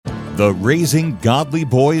The Raising Godly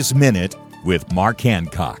Boys Minute with Mark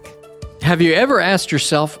Hancock. Have you ever asked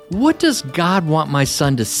yourself, what does God want my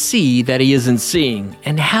son to see that he isn't seeing,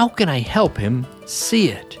 and how can I help him see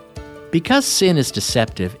it? Because sin is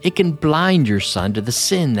deceptive, it can blind your son to the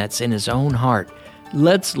sin that's in his own heart.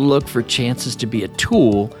 Let's look for chances to be a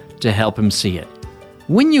tool to help him see it.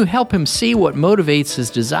 When you help him see what motivates his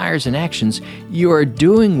desires and actions, you are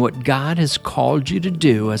doing what God has called you to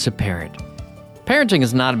do as a parent. Parenting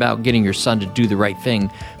is not about getting your son to do the right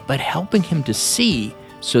thing, but helping him to see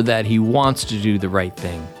so that he wants to do the right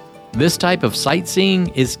thing. This type of sightseeing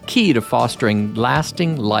is key to fostering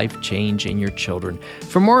lasting life change in your children.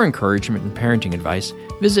 For more encouragement and parenting advice,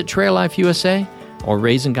 visit Trail Life USA or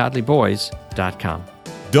RaisingGodlyBoys.com.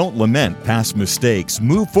 Don't lament past mistakes.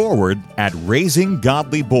 Move forward at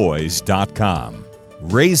RaisingGodlyBoys.com.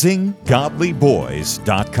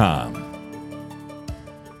 RaisingGodlyBoys.com.